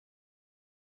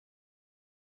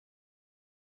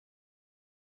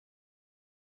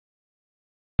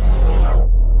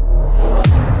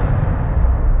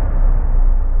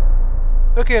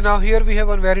Okay, now here we have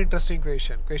one very interesting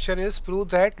question. Question is, prove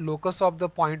that locus of the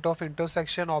point of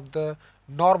intersection of the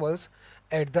normals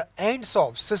at the ends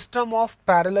of system of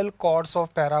parallel chords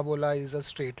of parabola is a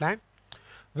straight line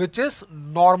which is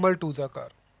normal to the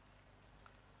curve.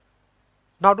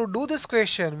 Now to do this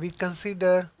question, we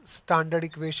consider standard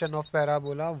equation of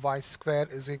parabola y square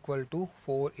is equal to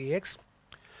 4ax.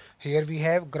 Here we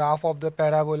have graph of the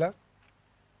parabola.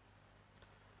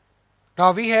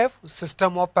 Now we have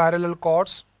system of parallel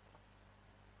chords.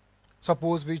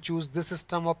 Suppose we choose this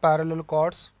system of parallel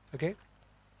chords. Okay.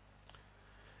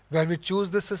 When we choose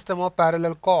this system of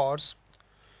parallel chords,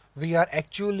 we are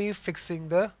actually fixing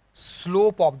the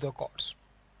slope of the chords.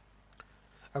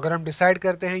 अगर हम decide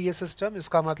करते हैं ये system,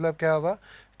 इसका मतलब क्या होगा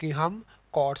कि हम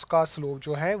chords का स्लोप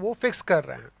जो है वो फिक्स कर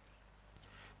रहे हैं.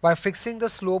 By fixing the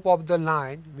slope of the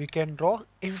line, we can draw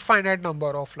infinite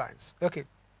number of lines. Okay.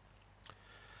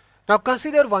 Now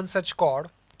consider one such chord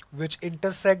which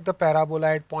intersect the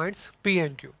parabola at points P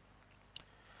and Q.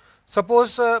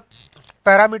 Suppose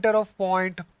parameter of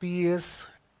point P is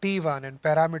T1 and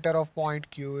parameter of point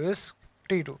Q is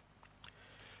T2.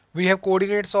 We have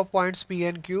coordinates of points P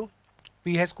and Q.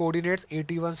 P has coordinates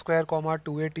 81 square comma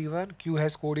 281. Q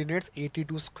has coordinates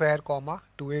 82 square comma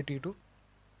 282.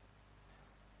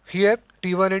 Here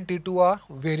T1 and T2 are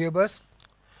variables,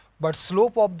 but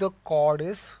slope of the chord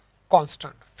is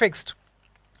constant, fixed.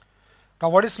 Now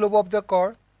what is slope of the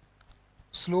chord?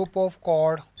 Slope of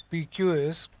chord PQ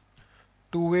is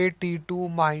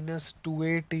 2AT2 minus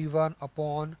 2AT1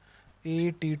 upon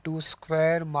AT2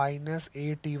 square minus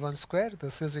AT1 square.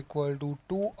 This is equal to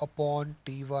 2 upon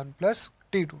T1 plus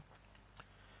T2.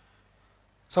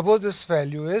 Suppose this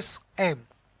value is M.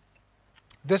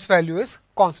 This value is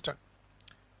constant.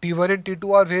 T1 and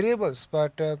T2 are variables,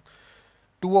 but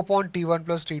 2 upon T1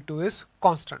 plus T2 is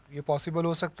constant. ये possible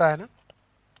हो सकता है ना?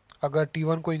 अगर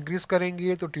T1 को increase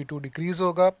करेंगे तो T2 decrease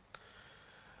होगा.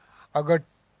 अगर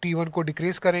T1 को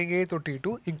डिक्रीज करेंगे तो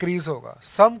T2 इंक्रीज होगा.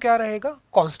 सम क्या रहेगा?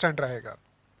 कांस्टेंट रहेगा,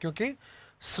 क्योंकि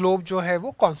स्लोप जो है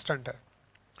वो कांस्टेंट है.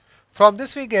 From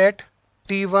this we get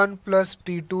T1 plus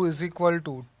T2 is equal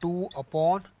to 2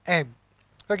 upon M.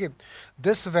 Okay,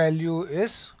 this value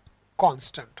is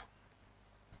constant.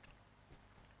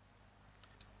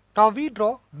 Now we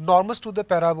draw normals to the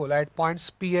parabola eight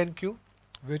points P and Q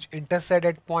which intersect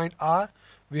at point R.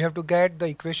 We have to get the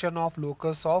equation of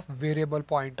locus of variable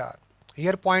point R.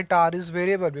 Here point R is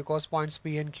variable because points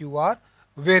P and Q are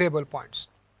variable points.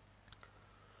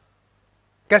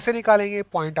 कैसे निकालेंगे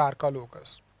point R का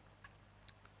locus?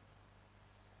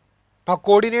 Now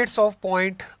coordinates of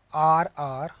point R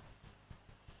are,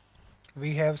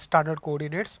 we have standard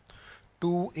coordinates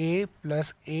 2a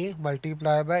plus a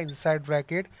multiplied by inside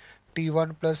bracket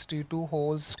T1 plus T2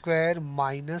 whole square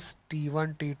minus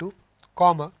T1 T2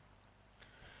 comma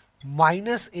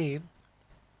minus a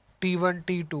T1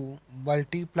 T2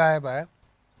 multiply by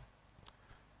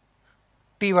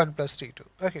T1 plus T2.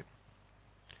 Okay,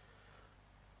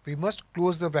 we must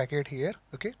close the bracket here.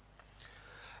 Okay,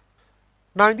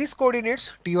 now in these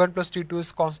coordinates T1 plus T2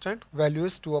 is constant, value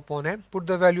is 2 upon M. Put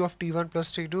the value of T1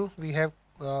 plus T2. We have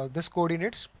this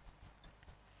coordinates.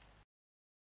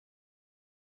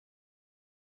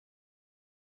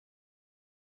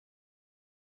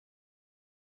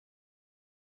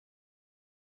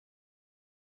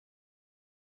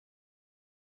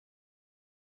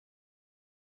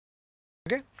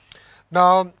 Okay,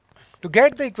 now to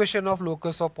get the equation of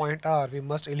locus of point R, we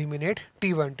must eliminate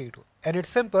T1, T2, and it's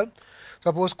simple.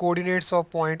 Suppose coordinates of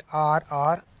point R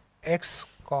are x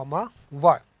comma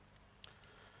y.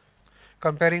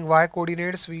 Comparing y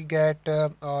coordinates, we get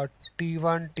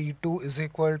T1, T2 is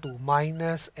equal to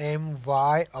minus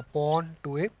my upon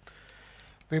 2a.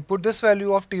 We put this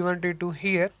value of T1, T2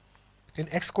 here in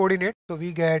x coordinate, so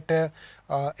we get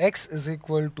x is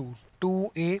equal to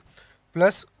 2a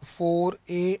plus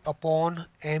 4a upon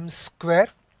M square.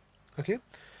 Okay,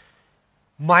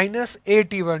 minus a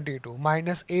T1 T2.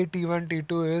 Minus a T1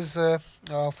 T2 is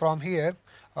from here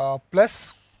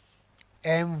plus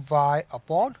my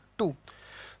upon 2.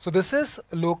 So this is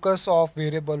locus of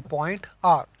variable point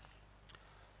R.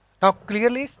 Now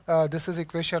clearly this is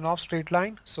equation of straight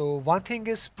line. So one thing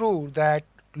is proved that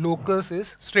locus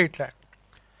is straight line.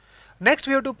 Next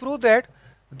we have to prove that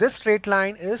this straight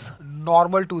line is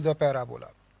normal to the parabola.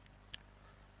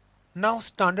 Now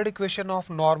standard equation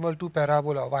of normal to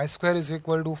parabola, y square is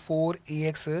equal to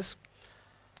 4ax is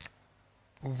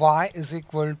y is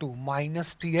equal to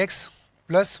minus tx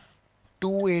plus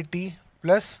 2at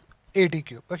plus 80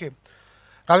 cube. Okay,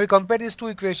 now we compare these two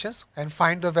equations and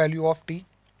find the value of t.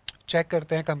 Check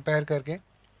करते हैं compare करके.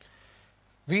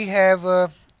 We have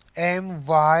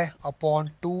my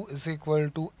upon 2 is equal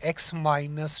to x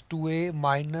minus 2a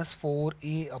minus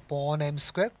 4a upon m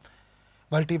square.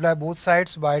 Multiply both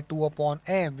sides by 2 upon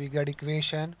m, we get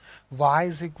equation y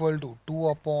is equal to 2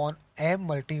 upon m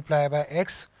multiplied by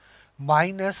x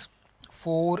minus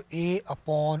 4a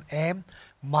upon m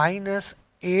minus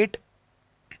 8a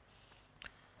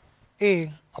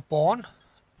upon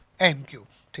m cube.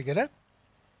 ठीक है ना?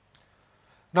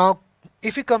 Now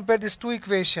if we compare these two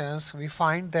equations, we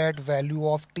find that value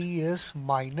of t is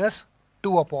minus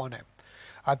 2 upon m.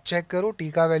 अब check करो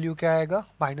t का value क्या आएगा?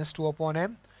 minus 2 upon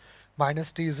m.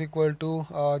 Minus t is equal to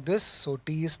this, so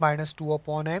t is minus 2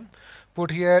 upon m.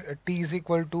 Put here t is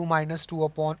equal to minus 2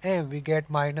 upon m, we get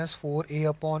minus 4a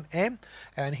upon m,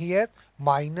 and here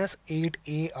minus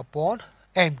 8a upon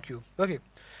m cube. Okay,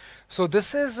 so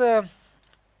this is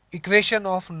equation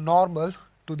of normal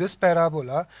to this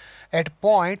parabola at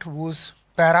point whose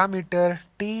parameter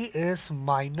t is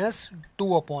minus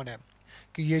 2 upon m.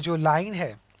 कि ये जो line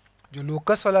है, जो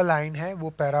locus वाला line है, वो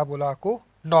parabola को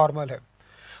normal है,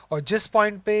 और जिस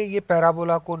पॉइंट पे ये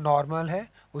पैराबोला को नॉर्मल है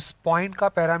उस पॉइंट का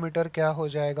पैरामीटर क्या हो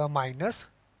जाएगा? माइनस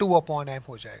 2 अपॉन m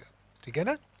हो जाएगा. ठीक है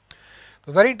ना?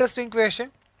 तो वेरी इंटरेस्टिंग क्वेश्चन,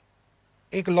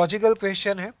 एक लॉजिकल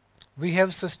क्वेश्चन है. We have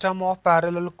system of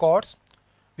parallel chords,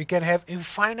 we can have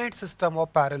infinite system of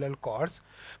parallel chords,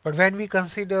 but when we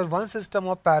consider one system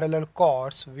of parallel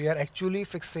chords, we are actually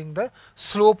fixing the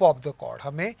slope of the chord.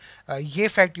 हमें ये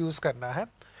fact use करना है,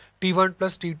 t1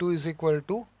 plus t2 is equal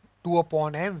to 2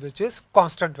 upon m, which is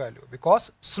constant value because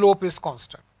slope is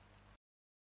constant.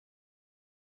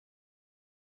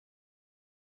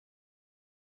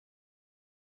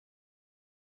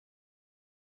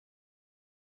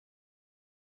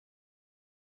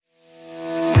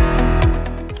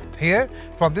 Here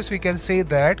from this we can say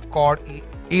that chord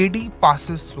AD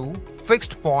passes through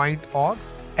fixed point on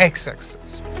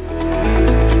x-axis.